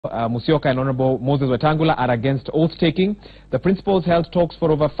Musyoka and Honorable Moses Wetangula are against oath-taking. The principals held talks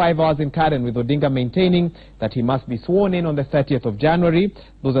for over 5 hours in Karen, with Odinga maintaining that he must be sworn in on the 30th of January.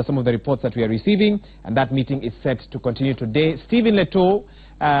 Those are some of the reports that we are receiving, and that meeting is set to continue today. Stephen Leto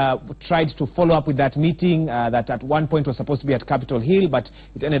tried to follow up with that meeting that at one point was supposed to be at Capitol Hill, but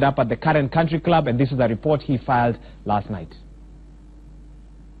it ended up at the Karen Country Club, and this is a report he filed last night.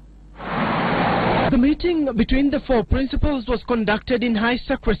 The meeting between the four principals was conducted in high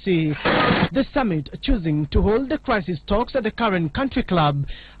secrecy. The summit choosing to hold the crisis talks at the Karen Country Club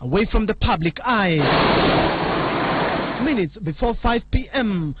away from the public eye. Minutes before 5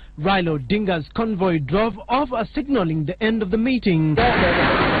 p.m., Raila Odinga's convoy drove off, signaling the end of the meeting.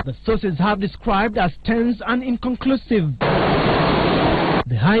 The sources have described as tense and inconclusive.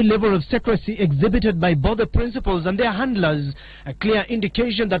 The high level of secrecy exhibited by both the principals and their handlers, a clear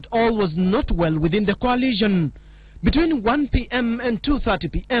indication that all was not well within the coalition. Between 1 p.m. and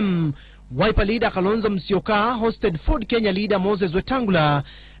 2:30 p.m., Wiper leader Kalonzo Musyoka hosted Ford Kenya leader Moses Wetangula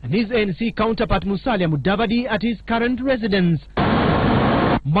and his ANC counterpart Musalia Mudavadi at his current residence.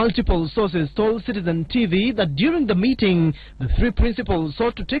 Multiple sources told Citizen TV that during the meeting, the three principals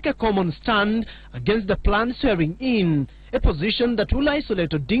sought to take a common stand against the planned swearing in, a position that will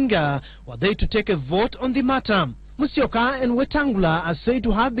isolate Odinga were they to take a vote on the matter. Musyoka and Wetangula are said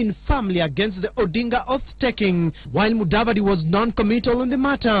to have been firmly against the Odinga oath-taking, while Mudavadi was non-committal on the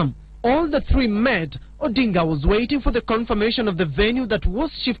matter. All the three met. Odinga was waiting for the confirmation of the venue that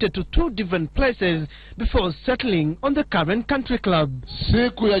was shifted to two different places before settling on the Karen Country Club.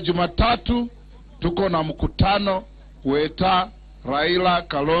 Siku ya Jumatatu tuko na mkutano Weta, Raila,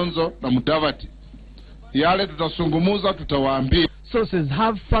 Kalonzo na Mudavadi. Yale tutasungumuza tutawaambia. Sources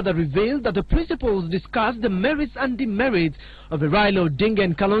have further revealed that the principals discussed the merits and demerits of the Raila Odinga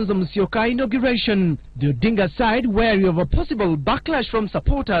and Kalonzo Musyoka inauguration. The Odinga side wary of a possible backlash from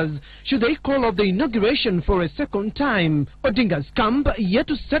supporters should they call off the inauguration for a second time. Odinga's camp yet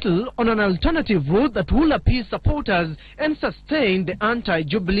to settle on an alternative route that will appease supporters and sustain the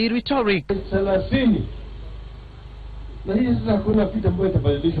anti-Jubilee rhetoric.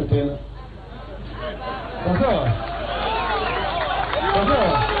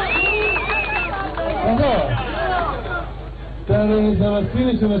 Tarehe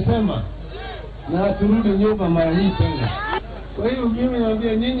 30 tumesema na haturudi nyuma mara hii tena. Kwa hiyo mimi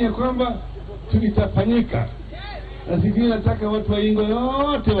naambia nyinyi kwamba tulitafanyika. Na sisi nataka watu wa Ingo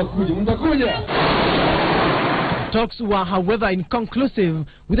yote wakuje. Mtakuja. Talks were, however, inconclusive,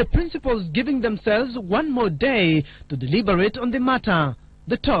 with the principals giving themselves one more day to deliberate on the matter.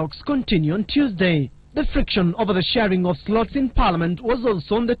 The talks continue on Tuesday. The friction over the sharing of slots in Parliament was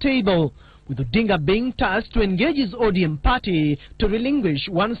also on the table, with Odinga being tasked to engage his ODM party to relinquish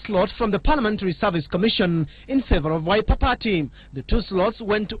one slot from the Parliamentary Service Commission in favor of Wiper Party. The two slots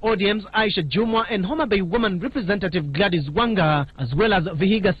went to ODM's Aisha Jumwa and Homa Bay woman representative Gladys Wanga, as well as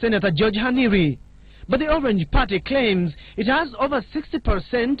Vihiga Senator George Haniri. But the Orange Party claims it has over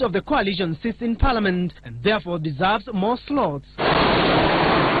 60% of the coalition seats in Parliament and therefore deserves more slots.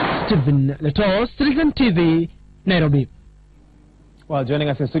 Stephen Leto, Citizen TV, Nairobi. Well, joining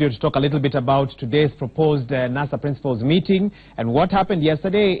us in studio to talk a little bit about today's proposed NASA principals meeting and what happened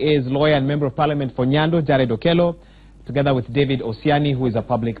yesterday is lawyer and member of parliament for Nyando, Jared Okello, together with David Osiani, who is a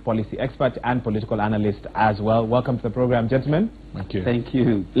public policy expert and political analyst as well. Welcome to the program, gentlemen. Thank you. Thank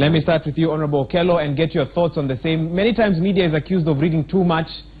you. Let me start with you, Honorable Okello, and get your thoughts on the same. Many times media is accused of reading too much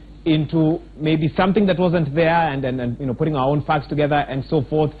into maybe something that wasn't there and you know, putting our own facts together and so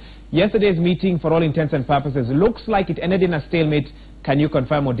forth. Yesterday's meeting, for all intents and purposes, looks like it ended in a stalemate. Can you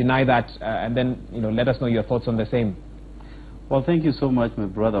confirm or deny that? And then, you know, let us know your thoughts on the same. Well, thank you so much, my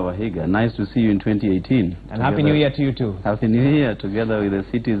brother Wahiga. Nice to see you in 2018. And Happy New Year to you too. Happy New Year, together with the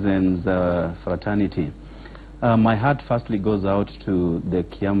citizens' fraternity. My heart firstly goes out to the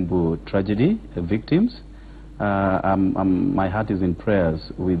Kiambu tragedy victims. My heart is in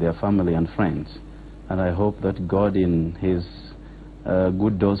prayers with their family and friends. And I hope that God in His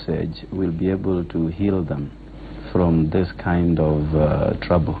good dosage will be able to heal them from this kind of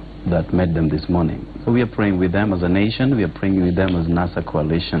trouble that met them this morning. So we are praying with them as a nation, we are praying with them as NASA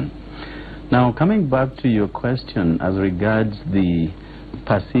coalition. Now, coming back to your question as regards the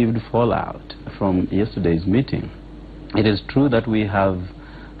perceived fallout from yesterday's meeting, it is true that we have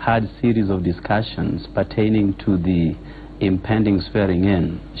had series of discussions pertaining to the impending swearing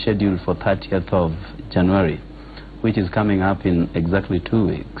in scheduled for 30th of January, which is coming up in exactly 2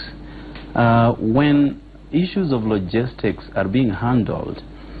 weeks. When issues of logistics are being handled,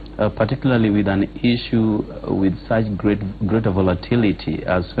 particularly with an issue with such greater volatility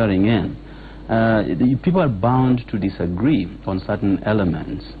as swearing in, people are bound to disagree on certain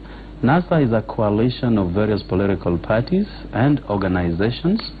elements. NASA is a coalition of various political parties and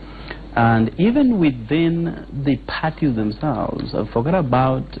organizations, and even within the parties themselves, forget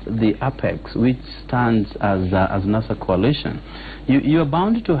about the apex, which stands as NASA coalition. You are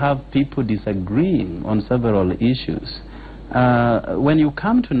bound to have people disagreeing on several issues. When you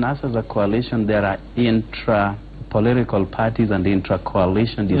come to NASA as a coalition, there are intra-political parties and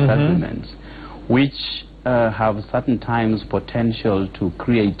intra-coalition disagreements, which have certain times potential to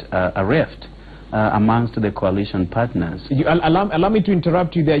create a rift amongst the coalition partners. Allow me to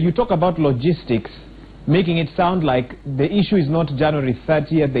interrupt you there. You talk about logistics, making it sound like the issue is not January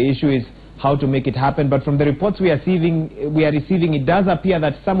 30th, the issue is how to make it happen. But from the reports we are receiving, it does appear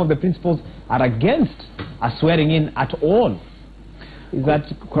that some of the principals are against a swearing in at all. Is that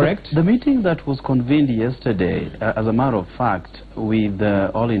correct? The meeting that was convened yesterday, as a matter of fact, with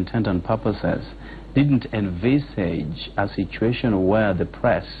all intent and purposes, didn't envisage a situation where the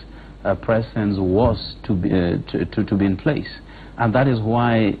presence was to be in place, and that is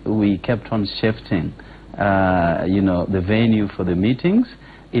why we kept on shifting, the venue for the meetings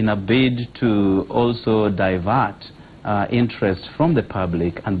in a bid to also divert interest from the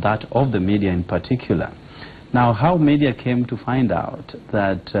public and that of the media in particular. Now, how media came to find out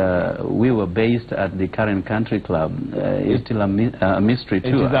that we were based at the Current Country Club is still a mystery to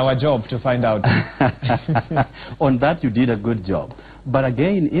us. It is our job to find out. On that, you did a good job. But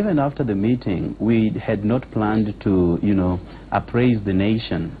again, even after the meeting, we had not planned to, appraise the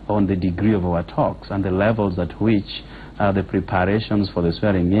nation on the degree of our talks and the levels at which the preparations for the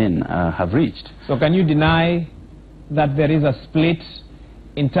swearing in have reached. So can you deny that there is a split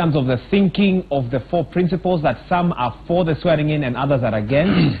in terms of the thinking of the four principles, that some are for the swearing in and others are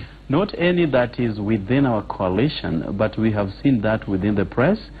against? Not any that is within our coalition, but we have seen that within the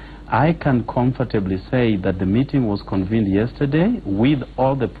press. I can comfortably say that the meeting was convened yesterday with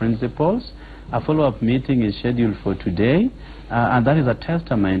all the principals. A follow-up meeting is scheduled for today, and that is a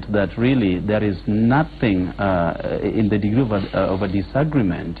testament that really there is nothing in the degree of a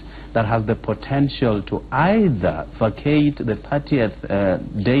disagreement that has the potential to either vacate the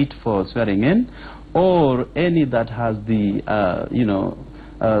 30th date for swearing in, or any that has the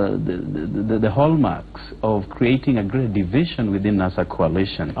hallmarks of creating a great division within NASA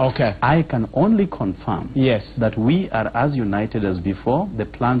coalition. Okay. I can only confirm that we are as united as before. The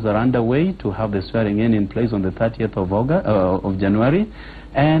plans are underway to have the swearing in place on the 30th of January.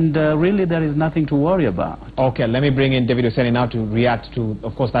 And really, there is nothing to worry about. Okay, let me bring in David Husseini now to react to,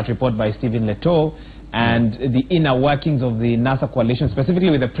 of course, that report by Stephen Leto and the inner workings of the NASA coalition, specifically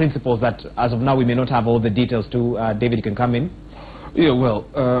with the principles that, as of now, we may not have all the details to. David, you can come in. Yeah, well,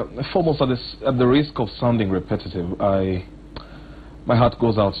 foremost, at the risk of sounding repetitive, my heart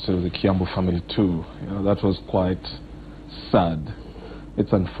goes out to the Kiambu family too. That was quite sad.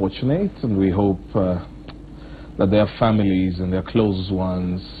 It's unfortunate, and we hope that their families and their close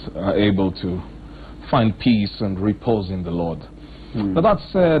ones are able to find peace and repose in the Lord. But that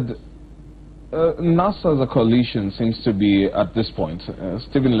said, NASA as a coalition seems to be, at this point,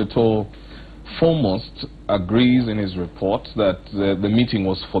 Stephen Leto foremost agrees in his report that the meeting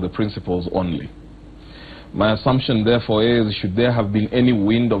was for the principals only. My assumption, therefore, is should there have been any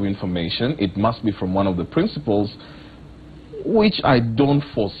wind of information, it must be from one of the principals, which I don't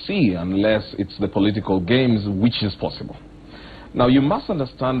foresee unless it's the political games, which is possible. Now, you must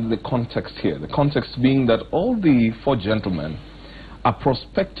understand the context here. The context being that all the four gentlemen are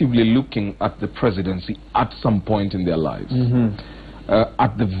prospectively looking at the presidency at some point in their lives.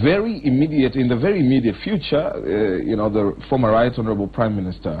 At the very immediate, in the very immediate future, the former Right Honorable Prime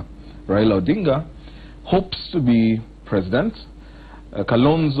Minister Raila Odinga hopes to be president.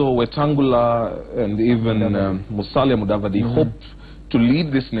 Kalonzo, Wetangula, and even Musalia Mudavadi hope to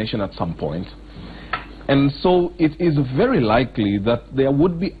lead this nation at some point. And so it is very likely that there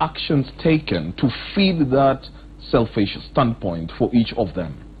would be actions taken to feed that selfish standpoint for each of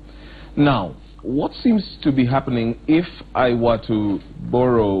them. Now, what seems to be happening, if I were to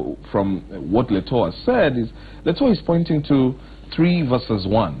borrow from what Leto has said, is Leto is pointing to 3 verses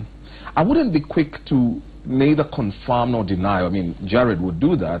 1. I wouldn't be quick to neither confirm nor deny. I mean, Jared would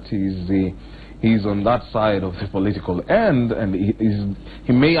do that. He's on that side of the political end, and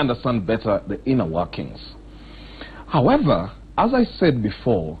he may understand better the inner workings. However, as I said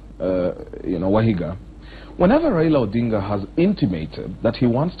before, Wahiga, whenever Raila Odinga has intimated that he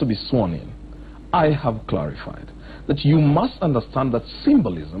wants to be sworn in, I have clarified that you must understand that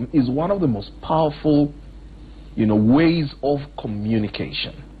symbolism is one of the most powerful, ways of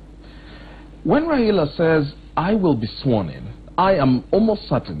communication. When Raila says, I will be sworn in, I am almost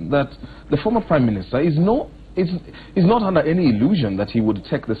certain that the former Prime Minister is not under any illusion that he would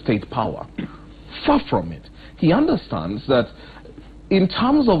take the state power. Far from it. He understands that in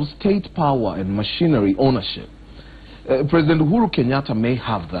terms of state power and machinery ownership, President Uhuru Kenyatta may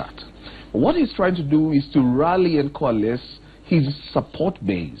have that. What he's trying to do is to rally and coalesce his support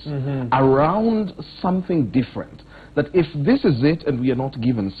base around something different. That if this is it and we are not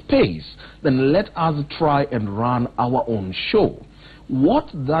given space, then let us try and run our own show. What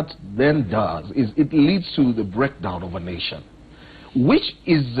that then does is it leads to the breakdown of a nation, which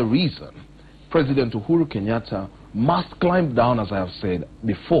is the reason President Uhuru Kenyatta must climb down, as I have said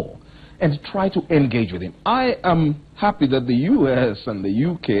before, and try to engage with him. I am happy that the US and the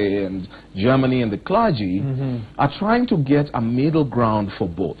UK and Germany and the clergy are trying to get a middle ground for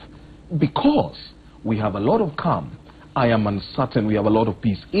both, because we have a lot of calm. I am uncertain we have a lot of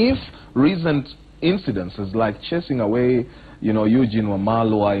peace. If recent incidences like chasing away, Eugene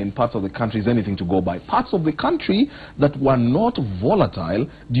Wamalwa in parts of the country is anything to go by, parts of the country that were not volatile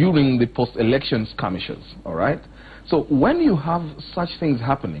during the post-election skirmishes, all right? So when you have such things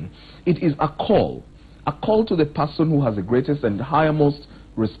happening, it is a call to the person who has the greatest and highest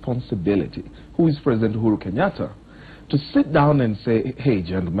responsibility, who is President Uhuru Kenyatta, to sit down and say, hey,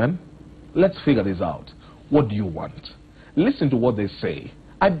 gentlemen, let's figure this out. What do you want? Listen to what they say.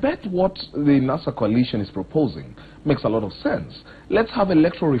 I bet what the NASA coalition is proposing makes a lot of sense. Let's have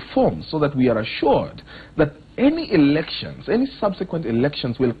electoral reform so that we are assured that any elections, any subsequent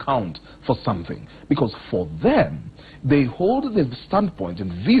elections will count for something. Because for them, they hold the standpoint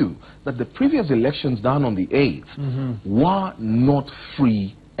and view that the previous elections done on the 8th were not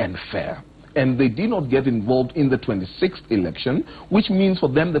free and fair. And they did not get involved in the 26th election, which means for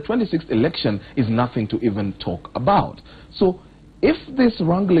them the 26th election is nothing to even talk about. So if these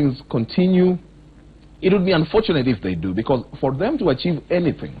wranglings continue, it would be unfortunate if they do, because for them to achieve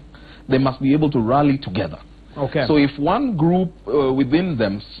anything, they must be able to rally together. Okay. So if one group within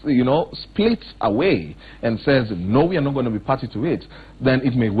them, splits away and says, no, we are not going to be party to it, then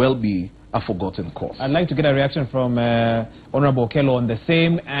it may well be a forgotten cause. I'd like to get a reaction from Honorable Okello on the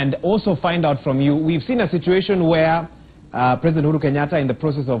same, and also find out from you. We've seen a situation where President Uhuru Kenyatta, in the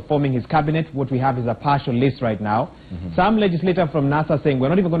process of forming his cabinet, what we have is a partial list right now. Some legislator from NASA saying we're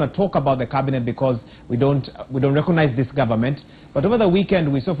not even going to talk about the cabinet because we don't recognize this government. But over the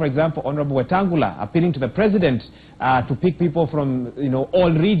weekend, we saw, for example, Honorable Wetangula appealing to the president to pick people from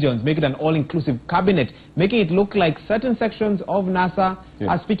all regions, make it an all-inclusive cabinet, making it look like certain sections of NASA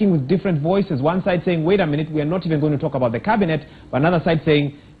are speaking with different voices. One side saying, wait a minute, we are not even going to talk about the cabinet. But another side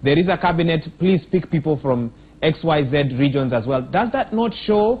saying, there is a cabinet, please pick people from XYZ regions as well. Does that not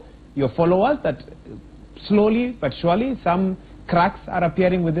show your followers that slowly but surely some cracks are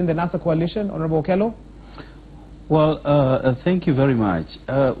appearing within the NASA coalition, Honorable Okello? Well, thank you very much.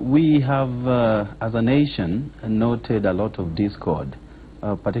 We have, as a nation, noted a lot of discord,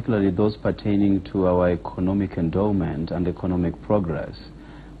 particularly those pertaining to our economic endowment and economic progress.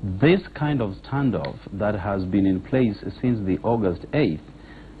 This kind of standoff that has been in place since the August 8th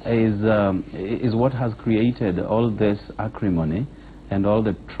is what has created all this acrimony and all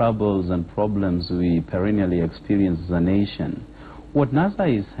the troubles and problems we perennially experience as a nation. What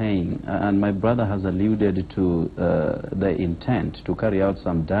NASA is saying, and my brother has alluded to the intent to carry out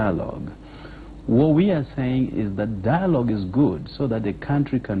some dialogue, what we are saying is that dialogue is good so that the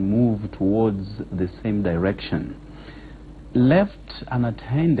country can move towards the same direction. Left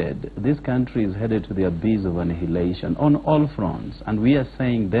unattended, this country is headed to the abyss of annihilation on all fronts, and we are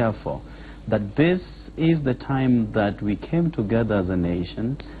saying therefore that this is the time that we came together as a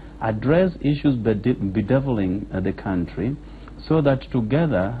nation, address issues bedeviling the country, so that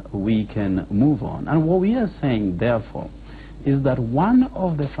together we can move on. And what we are saying therefore is that one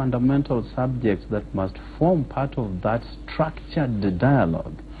of the fundamental subjects that must form part of that structured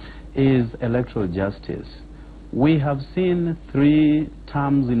dialogue is electoral justice. We have seen 3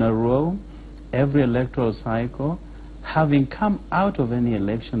 terms in a row, every electoral cycle. Having come out of any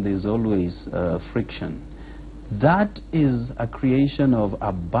election, there is always friction. That is a creation of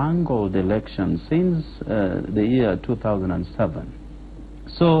a bungled election since the year 2007.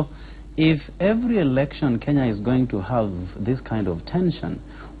 So if every election Kenya is going to have this kind of tension,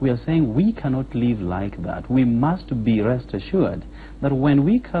 we are saying we cannot live like that. We must be rest assured that when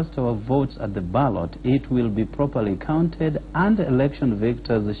we cast our votes at the ballot, it will be properly counted and election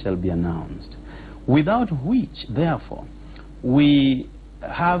victors shall be announced. Without which, therefore, we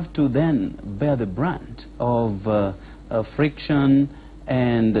have to then bear the brunt of friction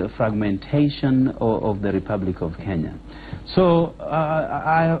and fragmentation of the Republic of Kenya. So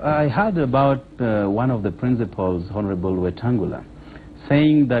I heard about one of the principals, Honorable Wetangula,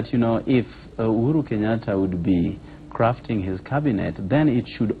 saying that, you know, if Uhuru Kenyatta would be crafting his cabinet, then it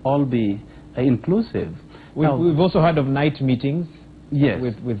should all be inclusive. We've also heard of night meetings. Yes.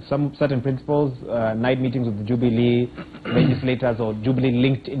 With some certain principles, night meetings with the Jubilee legislators or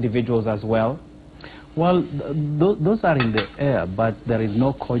Jubilee-linked individuals as well. Well, those are in the air, but there is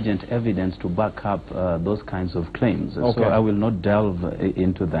no cogent evidence to back up those kinds of claims. Okay. So I will not delve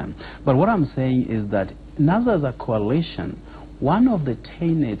into them. But what I'm saying is that NASA as a coalition, one of the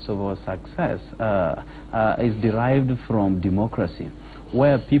tenets of our success is derived from democracy,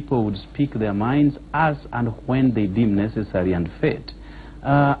 where people would speak their minds as and when they deem necessary and fit.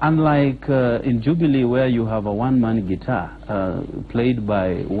 Unlike in Jubilee, where you have a one-man guitar played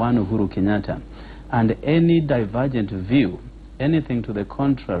by one Uhuru Kenyatta, and any divergent view, anything to the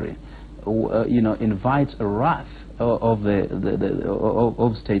contrary, you know, invites a wrath of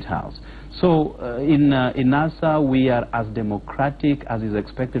of State House. So in NASA, we are as democratic as is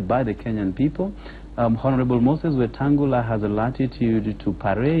expected by the Kenyan people. Honorable Moses Wetangula has a latitude to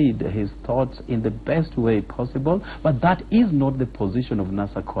parade his thoughts in the best way possible, but that is not the position of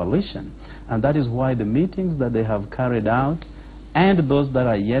NASA coalition. And that is why the meetings that they have carried out and those that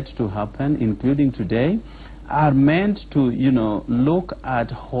are yet to happen, including today, are meant to, you know, look at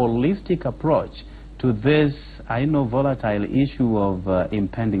holistic approach to this, I know, volatile issue of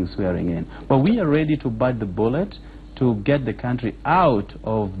impending swearing in. But we are ready to bite the bullet to get the country out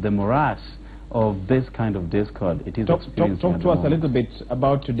of the morass of this kind of discord. It is talk to us a little bit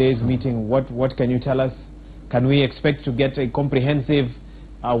about today's meeting. What can you tell us? Can we expect to get a comprehensive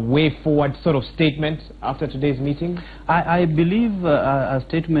way forward sort of statement after today's meeting? I believe a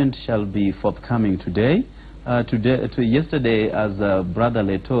statement shall be forthcoming today. Yesterday, as Brother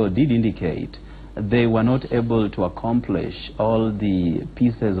Leto did indicate, they were not able to accomplish all the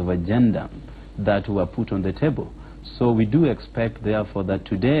pieces of agenda that were put on the table. So we do expect, therefore, that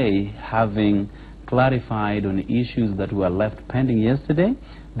today, having clarified on issues that were left pending yesterday,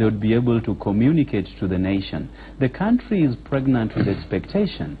 they would be able to communicate to the nation. The country is pregnant with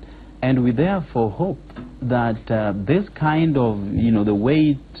expectation, and we therefore hope that this kind of, you know, the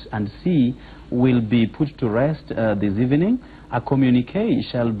wait and see will be put to rest this evening. A communique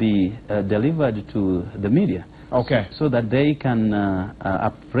shall be delivered to the media. Okay. So that they can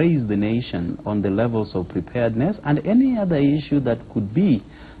appraise the nation on the levels of preparedness and any other issue that could be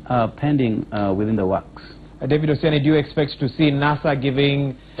pending within the works. David Osiani, do you expect to see NASA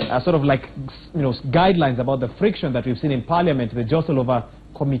giving sort of like, you know, guidelines about the friction that we've seen in Parliament, the jostle over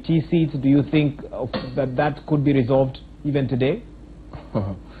committee seats? Do you think that could be resolved even today?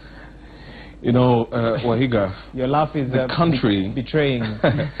 You know, Wahiga, your laugh is the country betraying.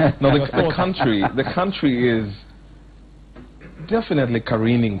 No, the country is definitely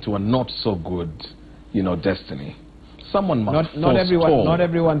careening to a not so good, you know, destiny. Someone must not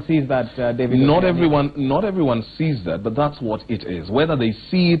everyone sees that, David. Not everyone sees that, but that's what it is, whether they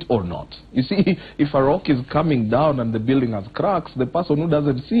see it or not. You see, if a rock is coming down and the building has cracks, the person who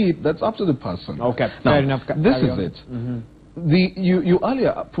doesn't see it, that's up to the person. Okay, now, fair enough. This is it. Mm-hmm. You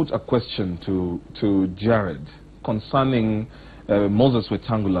earlier put a question to Jared concerning Moses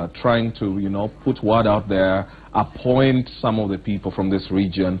Wetangula trying to, you know, put word out there, appoint some of the people from this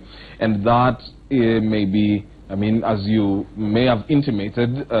region, and that may be, I mean, as you may have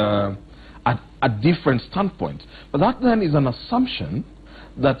intimated, a different standpoint. But that then is an assumption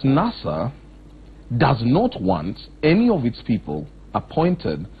that NASA does not want any of its people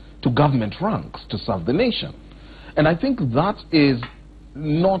appointed to government ranks to serve the nation. And I think that is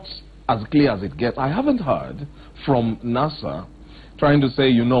not as clear as it gets. I haven't heard from NASA trying to say,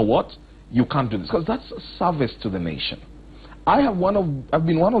 you know what, you can't do this, because that's a service to the nation. I've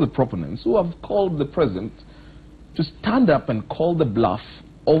been one of the proponents who have called the president to stand up and call the bluff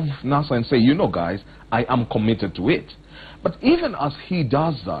of NASA and say, you know, guys, I am committed to it. But even as he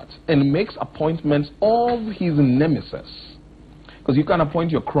does that and makes appointments of his nemesis, because you can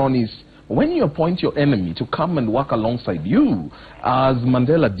appoint your cronies, when you appoint your enemy to come and work alongside you, as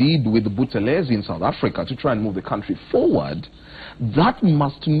Mandela did with Buthelezi in South Africa to try and move the country forward, that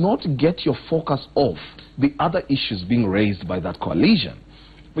must not get your focus off the other issues being raised by that coalition.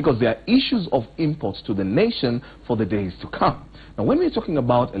 Because there are issues of import to the nation for the days to come. Now, when we're talking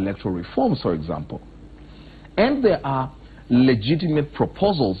about electoral reforms, for example, and there are legitimate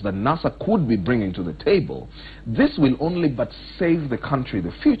proposals that NASA could be bringing to the table, this will only but save the country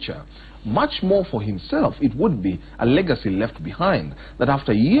the future. Much more for himself, it would be a legacy left behind, that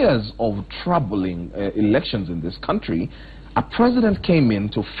after years of troubling elections in this country, A president came in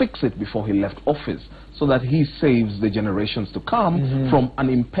to fix it before he left office, so that he saves the generations to come from an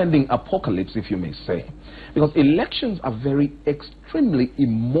impending apocalypse, if you may say. Because elections are very extremely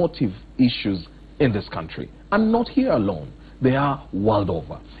emotive issues in this country, and not here alone. They are world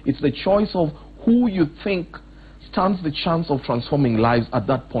over. It's the choice of who you think stands the chance of transforming lives at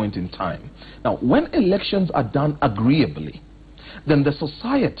that point in time. Now, when elections are done agreeably, then the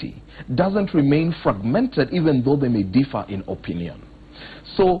society doesn't remain fragmented, even though they may differ in opinion.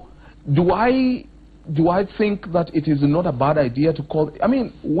 So, do I think that it is not a bad idea to call... I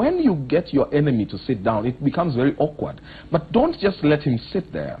mean, when you get your enemy to sit down, it becomes very awkward. But don't just let him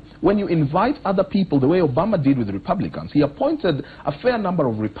sit there. When you invite other people, the way Obama did with Republicans, he appointed a fair number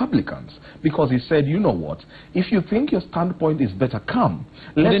of Republicans because he said, you know what, if you think your standpoint is better, come.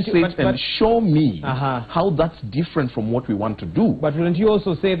 Let's sit and show me how that's different from what we want to do. But wouldn't you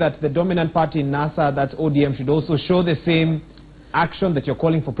also say that the dominant party in NASA, that's ODM, should also show the same action that you're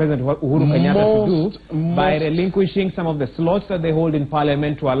calling for President Uhuru Kenyatta to do by relinquishing some of the slots that they hold in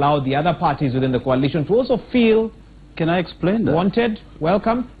Parliament to allow the other parties within the coalition to also feel... Can I explain that? ...wanted,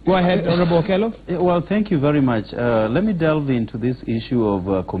 welcome. Go ahead, Honorable Okello. Well, thank you very much. Let me delve into this issue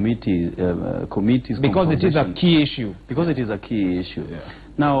of committees. Because it is a key issue. Because it is a key issue. Yeah.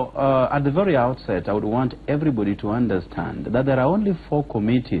 Now, at the very outset, I would want everybody to understand that there are only 4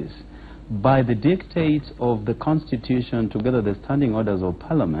 committees by the dictates of the Constitution, together the standing orders of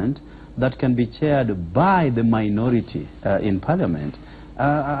Parliament, that can be chaired by the minority in Parliament.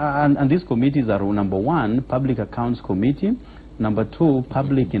 And these committees are, number 1, Public Accounts Committee, number 2,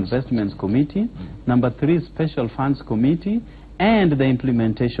 Public Investments Committee, number 3, Special Funds Committee, and the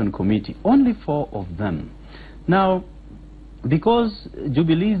Implementation Committee. Only 4 of them. Now, because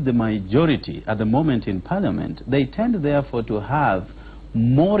Jubilee is the majority at the moment in Parliament, they tend therefore to have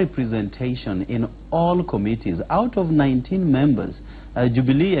more representation in all committees. Out of 19 members,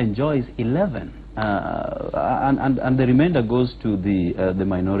 Jubilee enjoys 11, and the remainder goes to the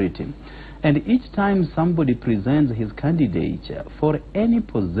minority. And each time somebody presents his candidature for any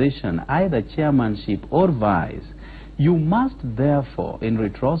position, either chairmanship or vice, you must therefore, in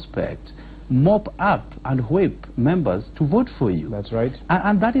retrospect, mop up and whip members to vote for you. That's right.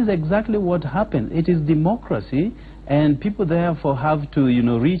 And that is exactly what happens. It is democracy, and people therefore have to,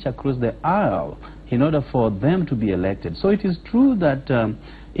 reach across the aisle in order for them to be elected. So it is true that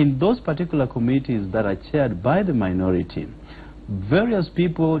in those particular committees that are chaired by the minority, various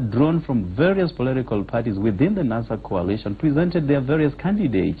people drawn from various political parties within the NASA coalition presented their various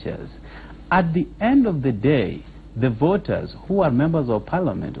candidatures. At the end of the day, the voters who are members of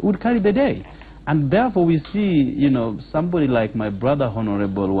Parliament would carry the day. And therefore we see, somebody like my brother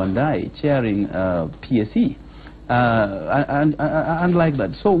Honorable Wandai chairing PSE. And like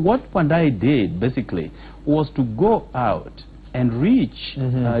that. So what Wandai did basically was to go out and reach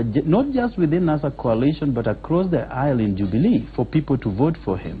not just within NASA coalition but across the aisle in Jubilee for people to vote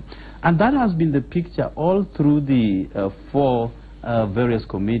for him. And that has been the picture all through the 4 various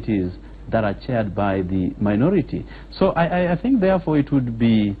committees that are chaired by the minority. So I think therefore it would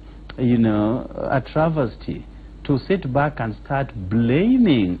be a travesty to sit back and start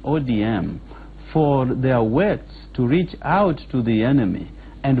blaming ODM for their works to reach out to the enemy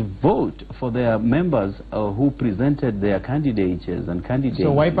and vote for their members who presented their candidatures and candidates.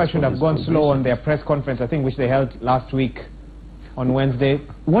 So Wiper should have gone slow on their press conference, I think, which they held last week on Wednesday.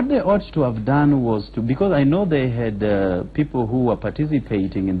 What they ought to have done was to, because I know they had people who were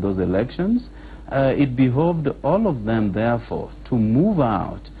participating in those elections, it behoved all of them therefore to move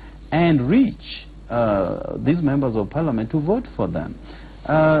out and reach these members of Parliament to vote for them.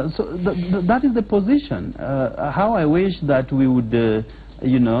 So that is the position. How I wish that we would,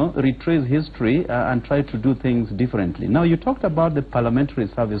 retrace history and try to do things differently. Now, you talked about the Parliamentary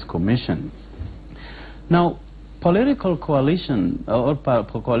Service Commission. Now, political coalition or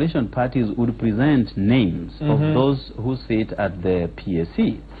coalition parties would present names of those who sit at the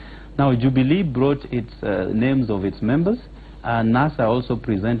PSC. Now, Jubilee brought its names of its members. NASA also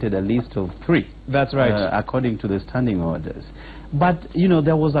presented a list of 3. That's right. According to the standing orders. But,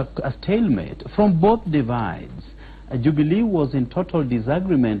 there was a stalemate from both divides. Jubilee was in total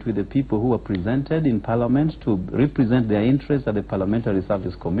disagreement with the people who were presented in Parliament to represent their interests at the Parliamentary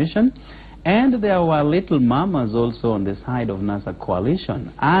Service Commission. And there were little mamas also on the side of NASA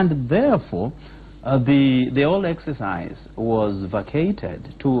coalition. And therefore, the whole exercise was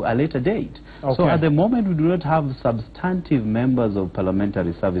vacated to a later date. Okay. So at the moment, we do not have substantive members of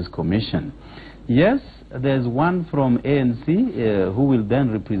Parliamentary Service Commission. Yes, there's one from ANC who will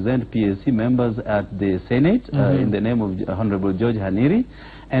then represent PSC members at the Senate in the name of Honorable George Haniri.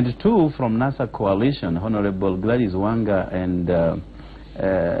 And two, from NASA coalition, Honorable Gladys Wanga and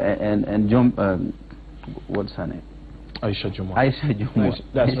John, what's her name? Aisha Jumwa. Aisha Jumwa.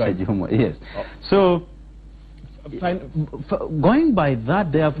 That's Aisha right. Jumwa, yes. Oh. So, going by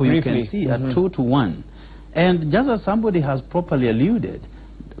that, therefore, Briefly. you can see a 2-to-1. And just as somebody has properly alluded,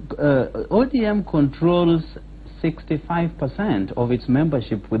 ODM controls 65% of its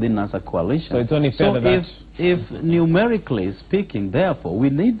membership within NASA coalition. So it's only fair that if numerically speaking, therefore,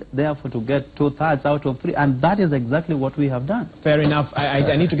 we need therefore to get 2/3 out of 3, and that is exactly what we have done. Fair enough.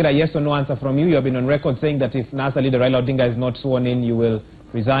 I need to get a yes or no answer from you. You have been on record saying that if NASA leader Raila Odinga is not sworn in, you will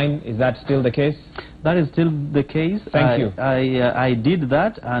resign. Is that still the case? That is still the case. Thank you. I did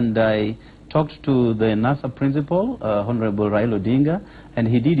that, and I talked to the NASA principal, Honorable Raila Odinga, and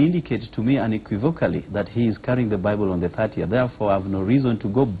he did indicate to me unequivocally that he is carrying the Bible on the 30th. Therefore, I have no reason to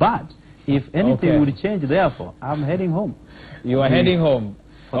go. But if anything would change, therefore, I'm heading home. You are heading home.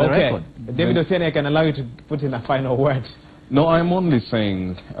 For the record. David Otiene, I can allow you to put in a final word. No, I'm only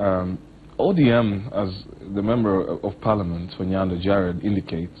saying ODM, as the Member of Parliament, Fanyando Jared,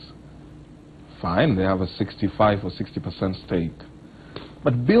 indicates, fine, they have a 65 or 60% stake.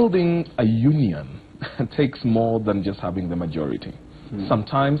 But building a union takes more than just having the majority.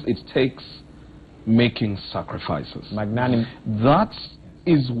 Sometimes it takes making sacrifices. That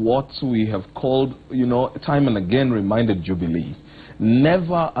is what we have called, you know, time and again reminded Jubilee.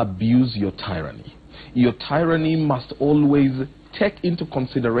 Never abuse your tyranny. Your tyranny must always take into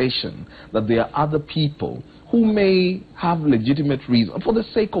consideration that there are other people who may have legitimate reason. For the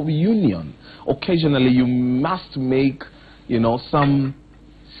sake of union, occasionally you must make, you know, some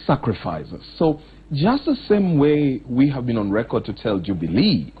sacrifices. So just the same way we have been on record to tell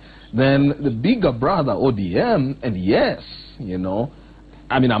Jubilee, then the bigger brother ODM, and yes, you know,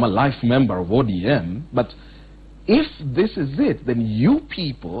 I mean, I'm a life member of ODM, but if this is it, then you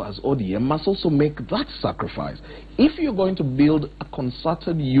people as ODM must also make that sacrifice. If you're going to build a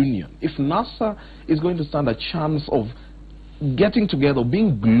concerted union, if NASA is going to stand a chance of getting together,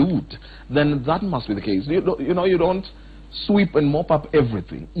 being glued, then that must be the case. You know, you don't sweep and mop up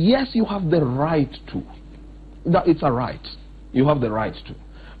everything. Yes, you have the right to. It's a right. You have the right to.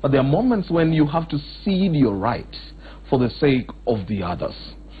 But there are moments when you have to cede your right for the sake of the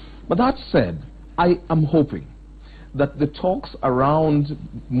others. But that said, I am hoping that the talks around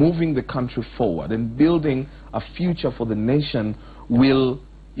moving the country forward and building a future for the nation will,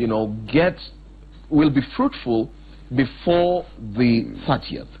 you know, will be fruitful before the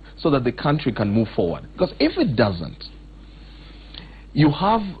 30th, so that the country can move forward. Because if it doesn't, you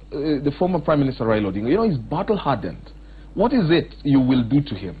have the former Prime Minister Raila Odinga, you know, he's battle-hardened. What is it you will do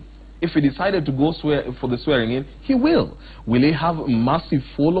to him? If he decided to go for the swearing in, he will. Will he have a massive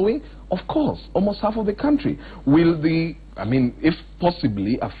following? Of course, almost half of the country. I mean, if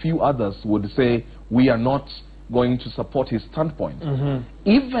possibly a few others would say, we are not going to support his standpoint.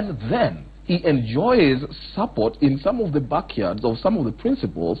 Even then, he enjoys support in some of the backyards of some of the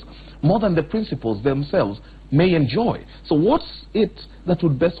principals more than the principals themselves may enjoy. So what's it that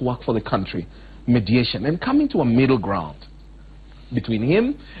would best work for the country? Mediation and coming to a middle ground between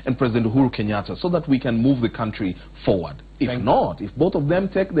him and President Uhuru Kenyatta, so that we can move the country forward. If not, if both of them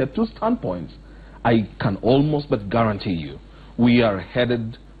take their two standpoints, I can almost but guarantee you we are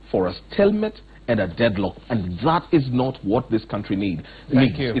headed for a stalemate and a deadlock, and that is not what this country needs.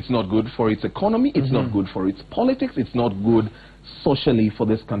 Thank you. It's not good for its economy, it's not good for its politics, it's not good socially for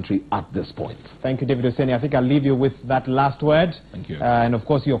this country at this point. Thank you, David Oseni. I think I'll leave you with that last word. Thank you. And of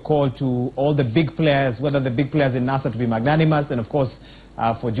course, your call to all the big players, whether the big players in NASA, to be magnanimous, and of course,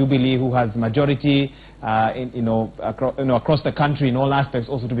 for Jubilee, who has majority across the country in all aspects,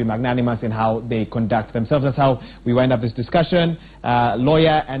 also to be magnanimous in how they conduct themselves. That's how we wind up this discussion.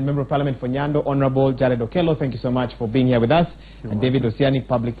 Lawyer and Member of Parliament for Nyando, Honorable Jared Okello, thank you so much for being here with us. And David Osiani,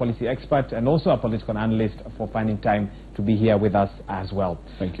 public policy expert and also a political analyst, for finding time to be here with us as well.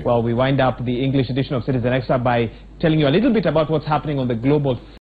 Thank you. Well, we wind up the English edition of Citizen Extra by telling you a little bit about what's happening on the global